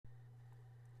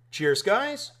Cheers,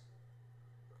 guys.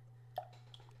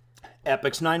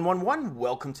 Epix 911,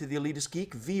 welcome to the Elitist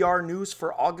Geek VR news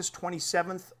for August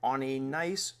 27th on a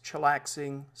nice,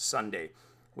 chillaxing Sunday,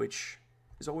 which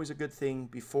is always a good thing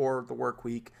before the work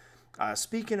week.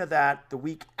 Speaking of that, the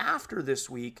week after this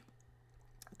week,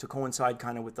 to coincide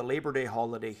kind of with the Labor Day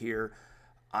holiday here,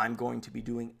 I'm going to be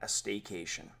doing a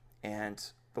staycation. And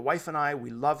the wife and I, we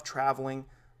love traveling,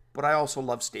 but I also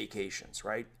love staycations,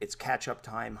 right? It's catch-up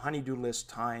time, honey-do list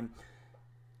time,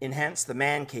 enhance the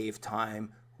man cave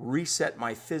time, reset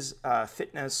my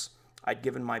fitness. I'd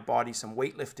given my body some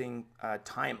weightlifting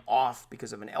time off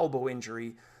because of an elbow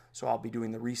injury, so I'll be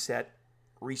doing the reset,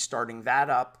 restarting that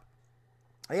up.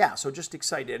 Yeah, so just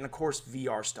excited. And of course,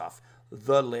 VR stuff,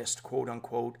 the list, quote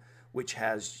unquote, which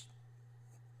has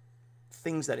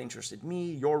things that interested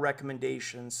me, your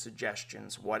recommendations,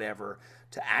 suggestions, whatever,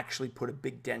 to actually put a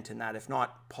big dent in that, if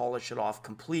not polish it off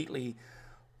completely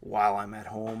while I'm at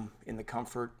home in the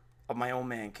comfort of my own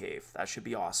man cave. That should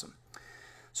be awesome.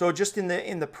 So just in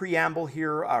the preamble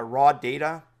here, Raw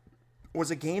Data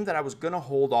was a game that I was going to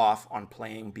hold off on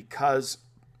playing because,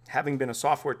 having been a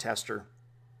software tester,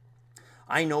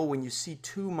 I know when you see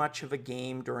too much of a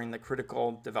game during the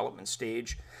critical development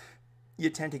stage, you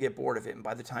tend to get bored of it, and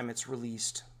by the time it's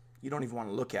released, you don't even want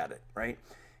to look at it, right?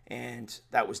 And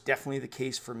that was definitely the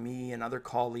case for me and other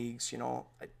colleagues. You know,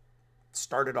 I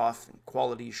started off in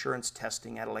quality assurance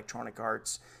testing at Electronic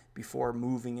Arts before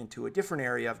moving into a different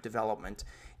area of development.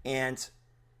 And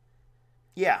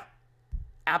yeah,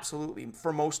 absolutely,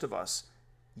 for most of us,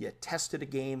 you tested a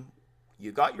game,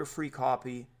 you got your free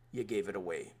copy, you gave it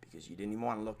away because you didn't even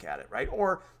want to look at it, right?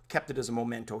 Or kept it as a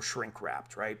memento shrink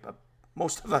wrapped, right? But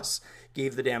most of us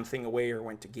gave the damn thing away or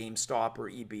went to GameStop or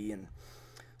EB and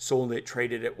sold it,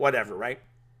 traded it, whatever, right?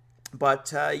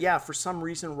 But yeah, for some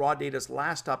reason, Raw Data's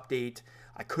last update,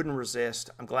 I couldn't resist.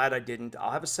 I'm glad I didn't.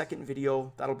 I'll have a second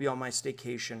video. That'll be on my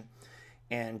staycation.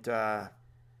 And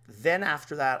then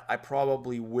after that, I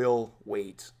probably will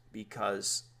wait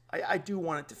because I do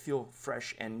want it to feel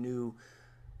fresh and new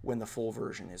when the full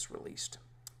version is released.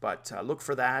 But look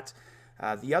for that.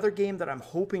 The other game that I'm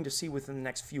hoping to see within the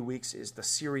next few weeks is the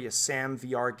Serious Sam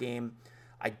VR game.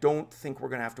 I don't think we're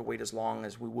going to have to wait as long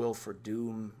as we will for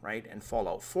Doom, right? And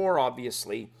Fallout 4,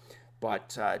 obviously.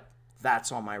 But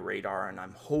that's on my radar, and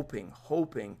I'm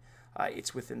hoping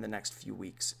it's within the next few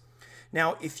weeks.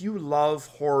 Now, if you love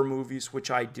horror movies,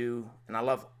 which I do, and I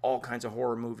love all kinds of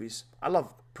horror movies. I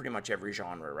love pretty much every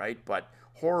genre, right? But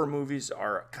horror movies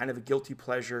are kind of a guilty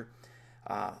pleasure.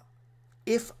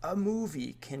 If a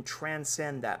movie can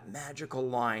transcend that magical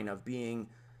line of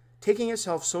taking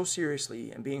itself so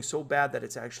seriously and being so bad that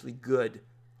it's actually good,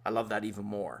 I love that even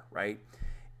more, right?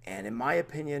 And in my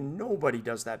opinion, nobody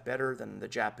does that better than the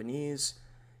Japanese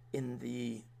in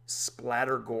the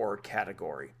splatter gore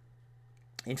category.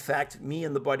 In fact, me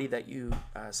and the buddy that you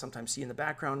sometimes see in the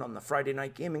background on the Friday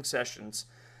night gaming sessions,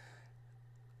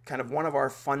 kind of one of our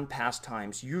fun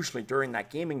pastimes, usually during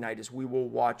that gaming night, is we will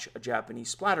watch a Japanese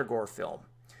splatter gore film.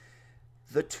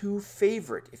 The two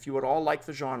favorite, if you would all like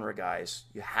the genre, guys,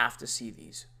 you have to see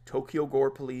these. Tokyo Gore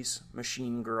Police,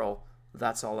 Machine Girl,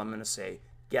 that's all I'm going to say.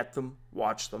 Get them,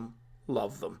 watch them,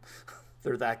 love them.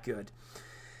 They're that good.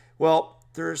 Well,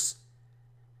 there's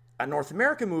a North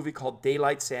American movie called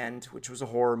Daylight's End, which was a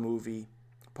horror movie,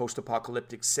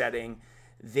 post-apocalyptic setting.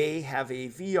 They have a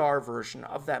VR version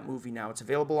of that movie now. It's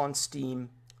available on Steam.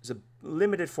 There's a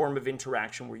limited form of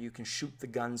interaction where you can shoot the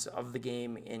guns of the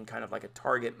game in kind of like a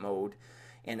target mode.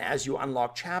 And as you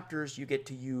unlock chapters, you get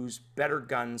to use better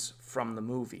guns from the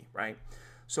movie, right?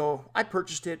 So I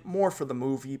purchased it more for the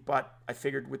movie, but I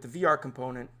figured with the VR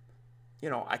component,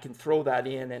 you know, I can throw that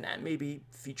in and maybe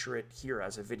feature it here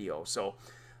as a video. So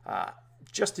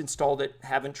just installed it,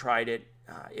 haven't tried it.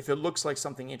 If it looks like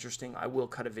something interesting, I will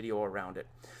cut a video around it.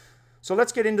 So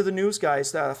let's get into the news,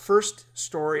 guys. The first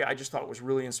story I just thought was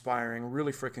really inspiring,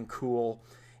 really freaking cool.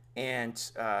 And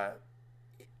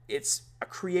it's a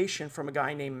creation from a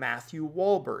guy named Mathew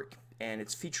Whallberg, and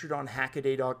it's featured on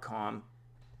Hackaday.com.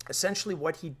 Essentially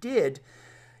what he did,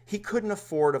 he couldn't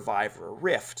afford a Vive or a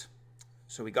Rift.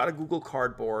 So he got a Google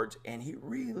Cardboard, and he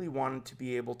really wanted to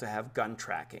be able to have gun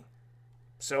tracking.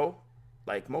 So,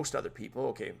 like most other people,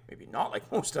 okay, maybe not like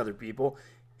most other people,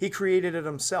 he created it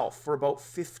himself for about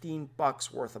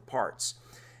 $15 worth of parts.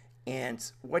 And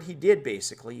what he did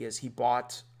basically is he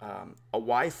bought a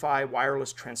Wi-Fi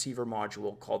wireless transceiver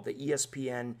module called the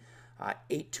ESPN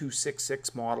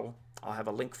 8266 model. I'll have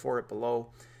a link for it below.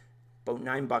 About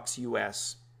 $9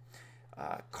 US.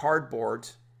 Cardboard.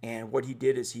 And what he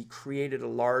did is he created a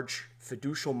large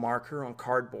fiducial marker on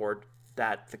cardboard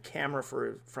that the camera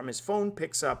from his phone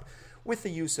picks up with the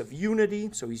use of Unity.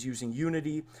 So he's using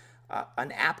Unity,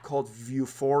 an app called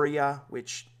Vuforia,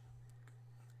 which,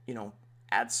 you know,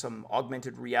 adds some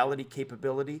augmented reality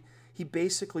capability. He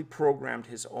basically programmed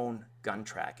his own gun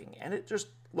tracking, and it just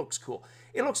looks cool.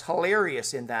 It looks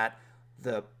hilarious in that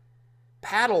the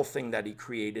paddle thing that he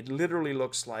created literally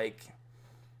looks like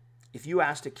if you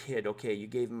asked a kid, okay, you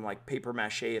gave him like paper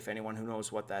mache, if anyone who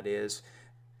knows what that is,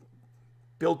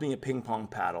 build me a ping pong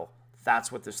paddle.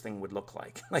 That's what this thing would look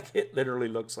like. Like, it literally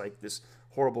looks like this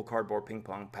horrible cardboard ping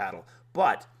pong paddle.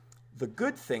 But the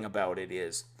good thing about it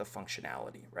is the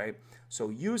functionality, right? So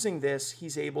using this,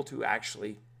 he's able to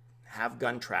actually have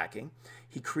gun tracking.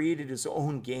 He created his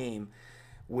own game,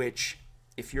 which,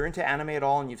 if you're into anime at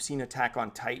all and you've seen Attack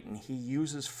on Titan, he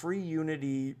uses free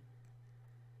Unity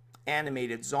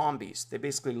animated zombies. They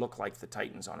basically look like the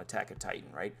Titans on Attack on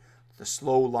Titan, right? The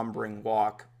slow lumbering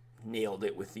walk, nailed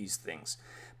it with these things.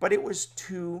 But it was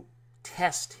to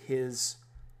test his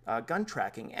gun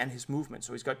tracking and his movement.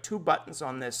 So he's got two buttons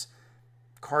on this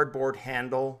cardboard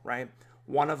handle, right?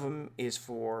 One of them is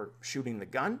for shooting the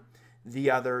gun.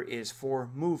 The other is for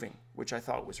moving, which I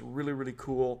thought was really, really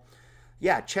cool.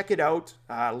 Yeah, check it out.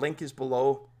 Link is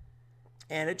below.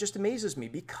 And it just amazes me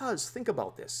because, think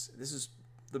about this. This is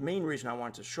the main reason I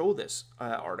wanted to show this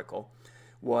article,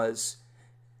 was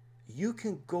you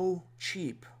can go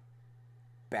cheap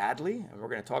badly, and we're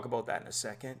going to talk about that in a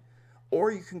second,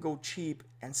 or you can go cheap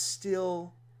and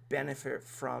still benefit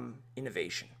from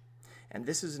innovation. And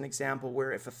this is an example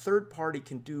where if a third party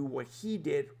can do what he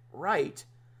did right,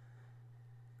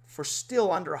 for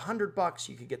still under $100,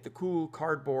 you could get the cool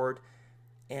cardboard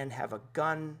and have a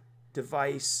gun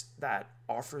device that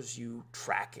offers you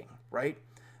tracking, right?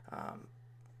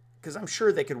 Because I'm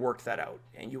sure they could work that out,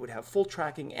 and you would have full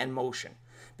tracking and motion,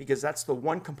 because that's the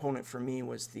one component for me,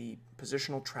 was the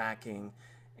positional tracking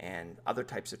and other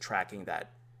types of tracking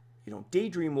that, you know,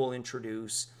 Daydream will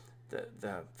introduce,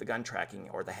 the gun tracking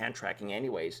or the hand tracking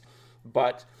anyways,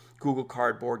 but Google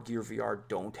Cardboard, Gear VR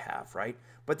don't have, right?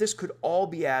 But this could all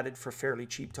be added for fairly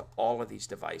cheap to all of these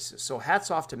devices. So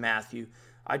hats off to Mathew.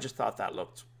 I just thought that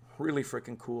looked really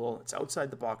freaking cool. It's outside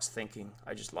the box thinking.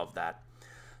 I just love that.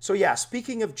 So yeah,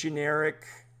 speaking of generic,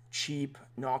 cheap,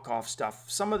 knockoff stuff,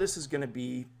 some of this is going to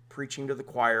be preaching to the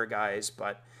choir, guys,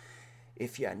 but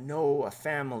if you know a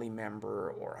family member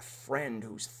or a friend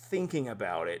who's thinking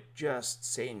about it, just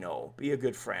say no. Be a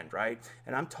good friend, right?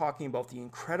 And I'm talking about the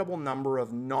incredible number of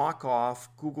knockoff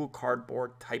Google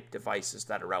Cardboard type devices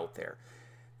that are out there.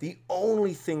 The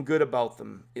only thing good about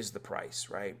them is the price,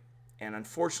 right? And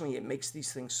unfortunately, it makes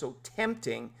these things so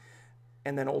tempting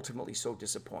and then ultimately so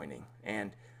disappointing.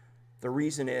 And the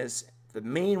reason is, the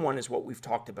main one is what we've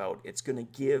talked about. It's going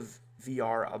to give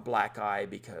VR a black eye,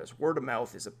 because word of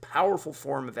mouth is a powerful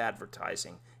form of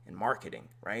advertising and marketing,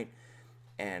 right?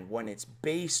 And when it's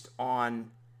based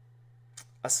on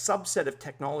a subset of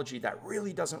technology that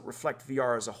really doesn't reflect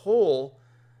VR as a whole,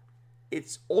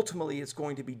 it's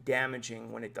going to be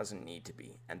damaging when it doesn't need to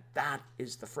be. And that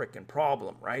is the frickin'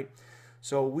 problem, right?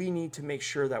 So we need to make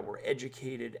sure that we're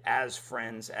educated as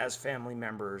friends, as family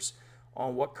members,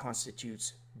 on what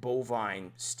constitutes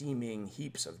bovine steaming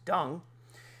heaps of dung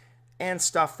and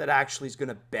stuff that actually is going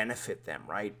to benefit them,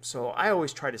 right? So I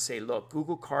always try to say, look,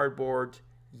 Google Cardboard,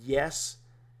 yes,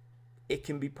 it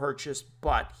can be purchased,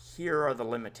 but here are the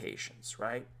limitations,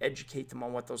 right? Educate them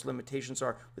on what those limitations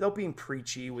are without being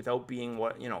preachy, without being,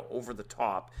 over the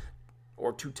top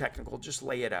or too technical. Just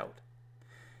lay it out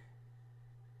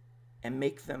and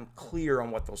make them clear on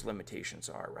what those limitations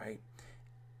are, right?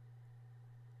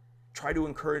 Try to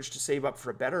encourage to save up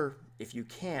for better if you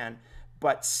can,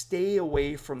 but stay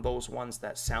away from those ones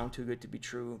that sound too good to be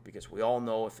true, because we all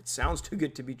know if it sounds too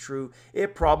good to be true,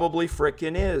 it probably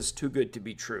frickin' is too good to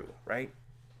be true, right?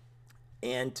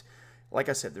 And like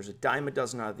I said, there's a dime a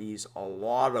dozen of these, a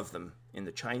lot of them in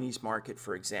the Chinese market,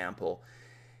 for example.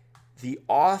 The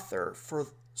author for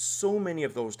so many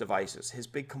of those devices, his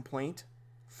big complaint,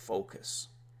 focus.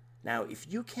 Now, if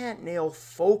you can't nail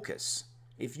focus,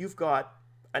 if you've got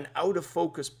an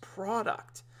out-of-focus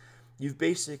product, you've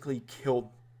basically killed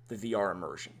the VR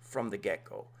immersion from the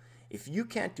get-go. If you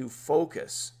can't do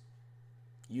focus,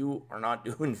 you are not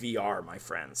doing VR, my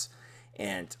friends.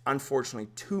 And unfortunately,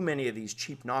 too many of these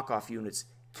cheap knockoff units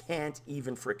can't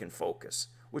even frickin' focus,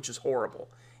 which is horrible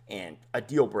and a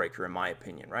deal breaker in my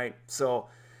opinion, right? So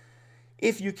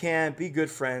if you can, be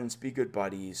good friends, be good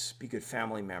buddies, be good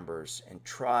family members, and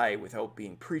try, without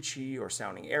being preachy or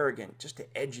sounding arrogant, just to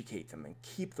educate them and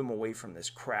keep them away from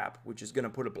this crap, which is going to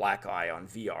put a black eye on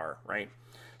VR, right,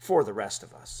 for the rest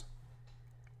of us.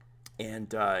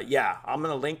 And yeah, I'm going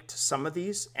to link to some of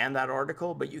these and that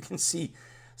article, but you can see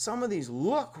Some of these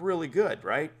look really good,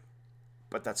 right?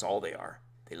 But that's all they are.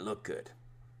 They look good.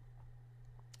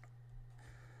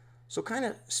 So kind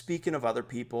of speaking of other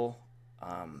people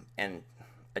and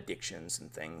addictions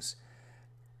and things,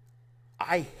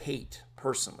 I hate,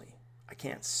 personally, I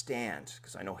can't stand,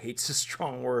 because I know hate's a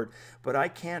strong word, but I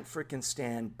can't freaking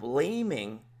stand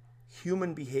blaming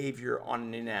human behavior on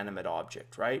an inanimate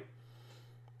object, right?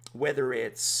 Whether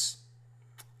it's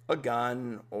a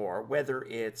gun or whether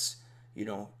it's, you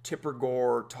know, Tipper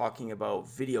Gore talking about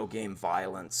video game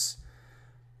violence,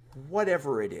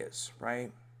 whatever it is,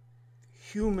 right?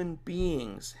 Human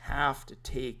beings have to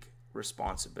take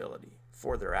responsibility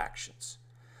for their actions.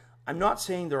 I'm not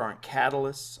saying there aren't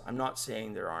catalysts. I'm not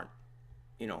saying there aren't,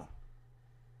 you know,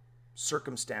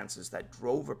 circumstances that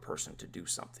drove a person to do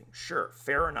something. Sure,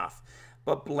 fair enough.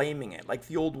 But blaming it, like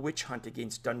the old witch hunt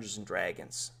against Dungeons and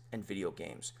Dragons and video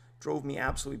games, drove me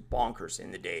absolutely bonkers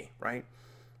in the day, right?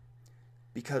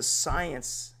 Because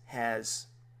science has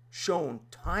shown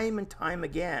time and time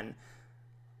again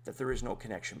that there is no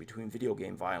connection between video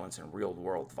game violence and real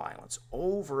world violence,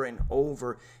 over and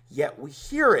over, yet we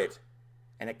hear it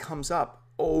and it comes up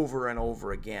over and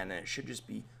over again, and it should just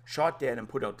be shot dead and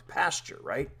put out to pasture,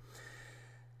 right?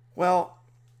 Well,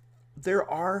 there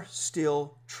are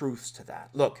still truths to that.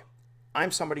 Look,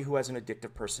 I'm somebody who has an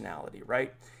addictive personality,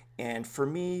 right? And for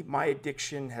me, my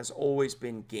addiction has always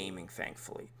been gaming,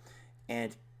 thankfully.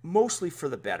 And mostly for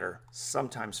the better,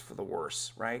 sometimes for the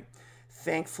worse, right?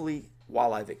 Thankfully,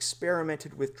 while I've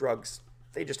experimented with drugs,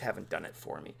 they just haven't done it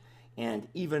for me. And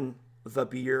even the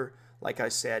beer, like I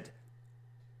said,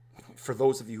 for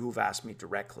those of you who've asked me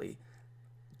directly,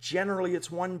 generally it's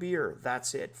one beer,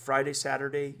 that's it. Friday,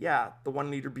 Saturday, yeah, the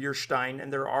 1 liter beer stein,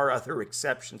 and there are other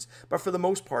exceptions. But for the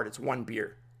most part, it's one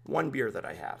beer that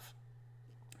I have.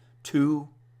 2,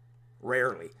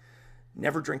 rarely.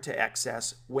 Never drink to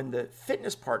excess. When the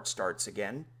fitness part starts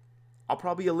again, I'll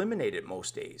probably eliminate it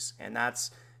most days. And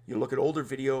that's, you look at older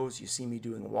videos, you see me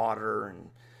doing water and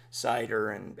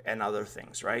cider and other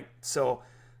things, right? So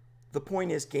the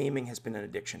point is, gaming has been an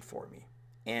addiction for me.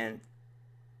 And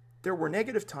there were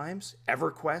negative times.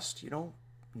 EverQuest, you know,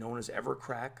 known as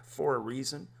Evercrack for a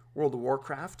reason. World of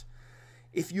Warcraft.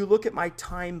 If you look at my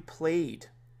time played,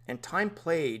 and time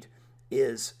played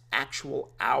is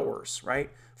actual hours, right?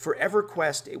 For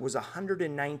EverQuest, it was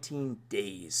 119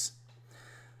 days.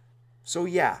 So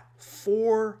yeah,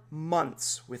 4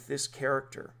 months with this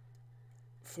character.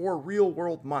 4 real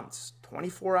world months,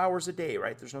 24 hours a day,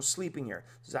 right? There's no sleeping here.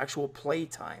 There's actual play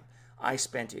time I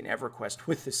spent in EverQuest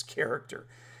with this character,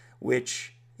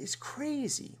 which is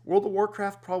crazy. World of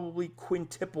Warcraft probably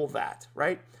quintuple that,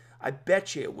 right? I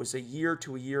bet you it was a year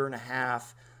to a year and a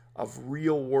half of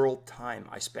real world time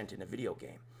I spent in a video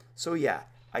game. So yeah,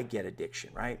 I get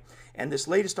addiction, right? And this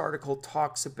latest article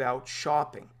talks about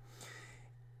shopping.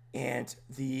 And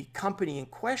the company in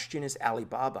question is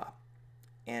Alibaba.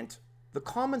 And the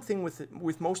common thing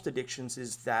with most addictions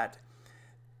is that,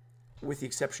 with the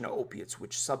exception of opiates,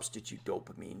 which substitute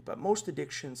dopamine, but most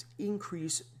addictions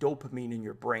increase dopamine in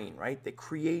your brain, right? They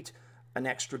create an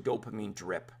extra dopamine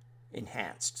drip,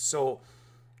 enhanced. So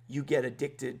you get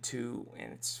addicted to,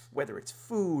 and it's whether it's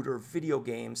food or video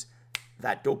games,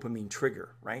 that dopamine trigger,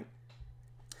 right?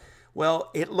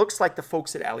 Well, it looks like the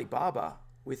folks at Alibaba,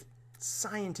 with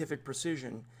scientific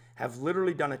precision, have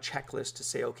literally done a checklist to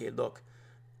say, okay, look,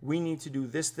 we need to do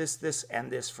this, this, this, and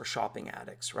this for shopping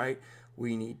addicts, right?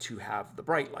 We need to have the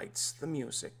bright lights, the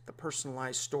music, the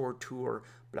personalized store tour,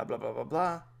 blah, blah, blah, blah,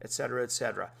 blah, etc.,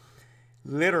 etc.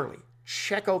 Literally,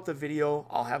 check out the video.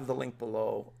 I'll have the link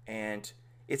below. And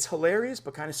it's hilarious,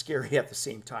 but kind of scary at the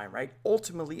same time, right?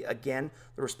 Ultimately, again,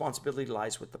 the responsibility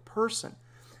lies with the person.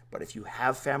 But if you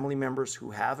have family members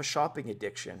who have a shopping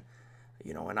addiction,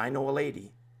 you know, and I know a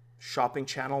lady, shopping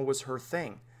channel was her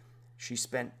thing. She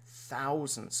spent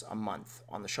thousands a month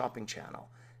on the shopping channel.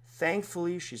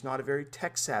 Thankfully, she's not a very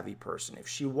tech-savvy person. If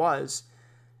she was,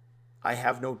 I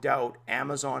have no doubt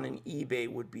Amazon and eBay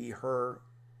would be her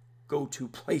go-to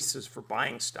places for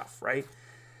buying stuff, right?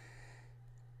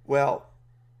 Well,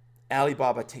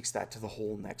 Alibaba takes that to the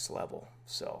whole next level.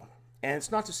 So, and it's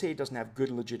not to say it doesn't have good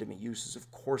legitimate uses. Of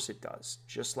course it does.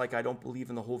 Just like I don't believe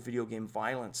in the whole video game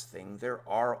violence thing, there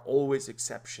are always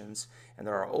exceptions, and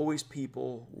there are always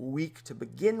people weak to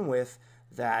begin with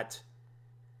that,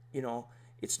 you know,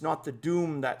 it's not the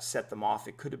doom that set them off.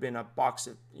 It could have been a box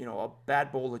of, you know, a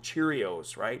bad bowl of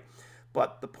Cheerios, right?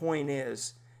 But the point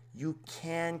is, you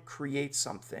can create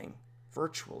something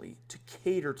virtually to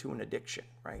cater to an addiction,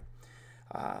 right?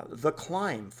 The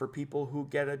climb for people who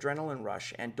get adrenaline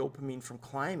rush and dopamine from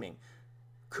climbing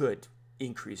could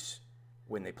increase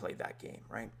when they play that game,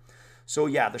 right? So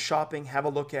yeah, the shopping, have a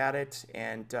look at it,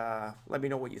 and let me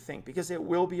know what you think, because it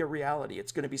will be a reality.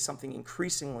 It's going to be something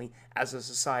increasingly, as a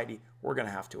society, we're going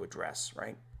to have to address,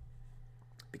 right?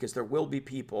 Because there will be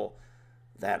people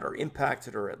that are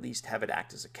impacted, or at least have it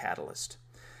act as a catalyst.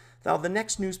 Now, the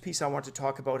next news piece I want to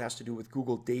talk about has to do with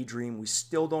Google Daydream. We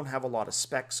still don't have a lot of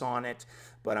specs on it,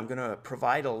 but I'm going to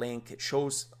provide a link. It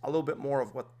shows a little bit more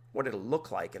of what it'll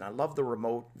look like. And I love the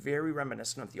remote, very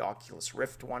reminiscent of the Oculus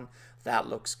Rift one. That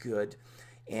looks good.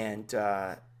 And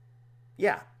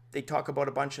yeah, they talk about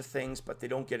a bunch of things, but they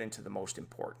don't get into the most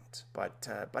important.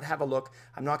 But have a look.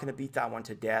 I'm not going to beat that one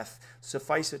to death.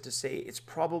 Suffice it to say, it's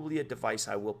probably a device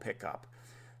I will pick up.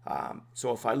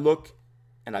 So if I look,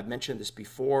 and I've mentioned this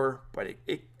before, but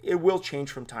it will change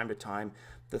from time to time.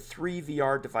 The 3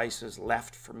 VR devices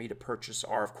left for me to purchase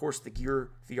are, of course, the Gear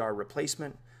VR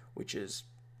replacement, which is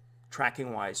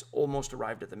tracking-wise almost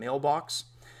arrived at the mailbox.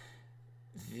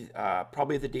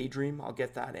 Probably the Daydream, I'll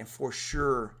get that, and for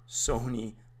sure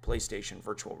Sony PlayStation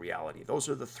Virtual Reality. Those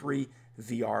are the 3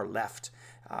 VR left,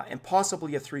 and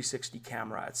possibly a 360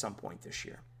 camera at some point this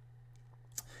year.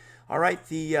 All right,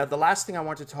 the last thing I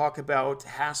want to talk about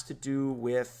has to do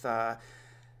with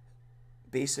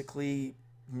basically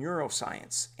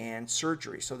neuroscience and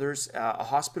surgery. So there's a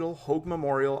hospital, Hoag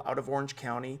Memorial, out of Orange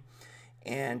County,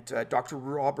 and Dr.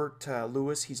 Robert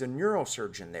Lewis, he's a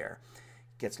neurosurgeon there.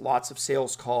 Gets lots of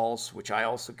sales calls, which I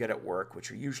also get at work,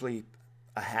 which are usually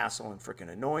a hassle and freaking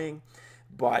annoying.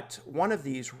 But one of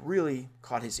these really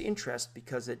caught his interest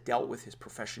because it dealt with his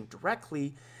profession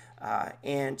directly,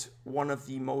 and one of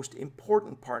the most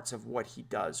important parts of what he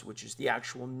does, which is the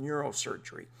actual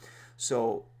neurosurgery.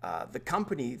 So the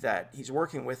company that he's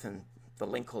working with, and the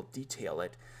link will detail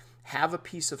it, have a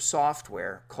piece of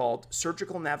software called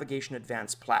Surgical Navigation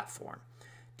Advanced Platform,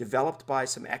 developed by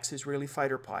some ex-Israeli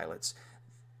fighter pilots,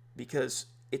 because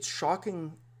it's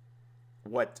shocking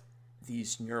what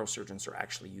these neurosurgeons are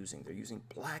actually using. They're using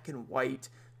black and white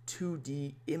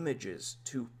 2D images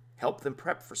to help them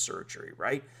prep for surgery,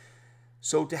 right?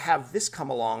 So to have this come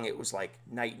along, it was like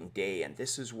night and day, and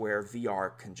this is where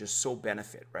VR can just so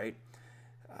benefit, right?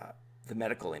 The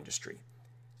medical industry.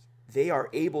 They are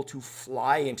able to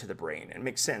fly into the brain, and it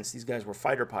makes sense. These guys were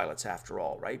fighter pilots after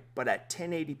all, right? But at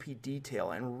 1080p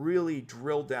detail, and really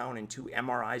drill down into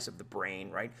MRIs of the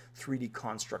brain, right? 3D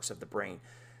constructs of the brain.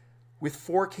 With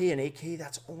 4K and 8K,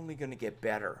 that's only going to get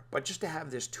better. But just to have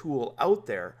this tool out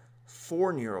there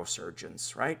for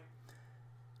neurosurgeons, right?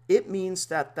 It means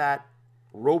that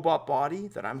robot body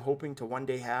that I'm hoping to one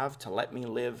day have to let me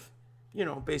live, you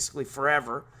know, basically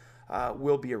forever,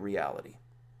 will be a reality.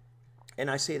 And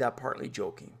I say that partly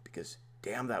joking, because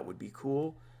damn, that would be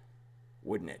cool,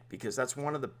 wouldn't it? Because that's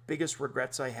one of the biggest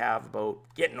regrets I have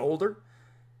about getting older,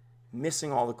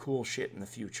 missing all the cool shit in the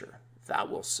future.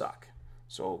 That will suck.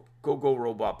 So go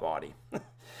robot body.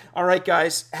 All right,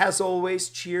 guys, as always,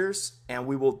 cheers, and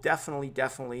we will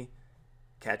definitely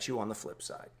catch you on the flip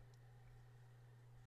side.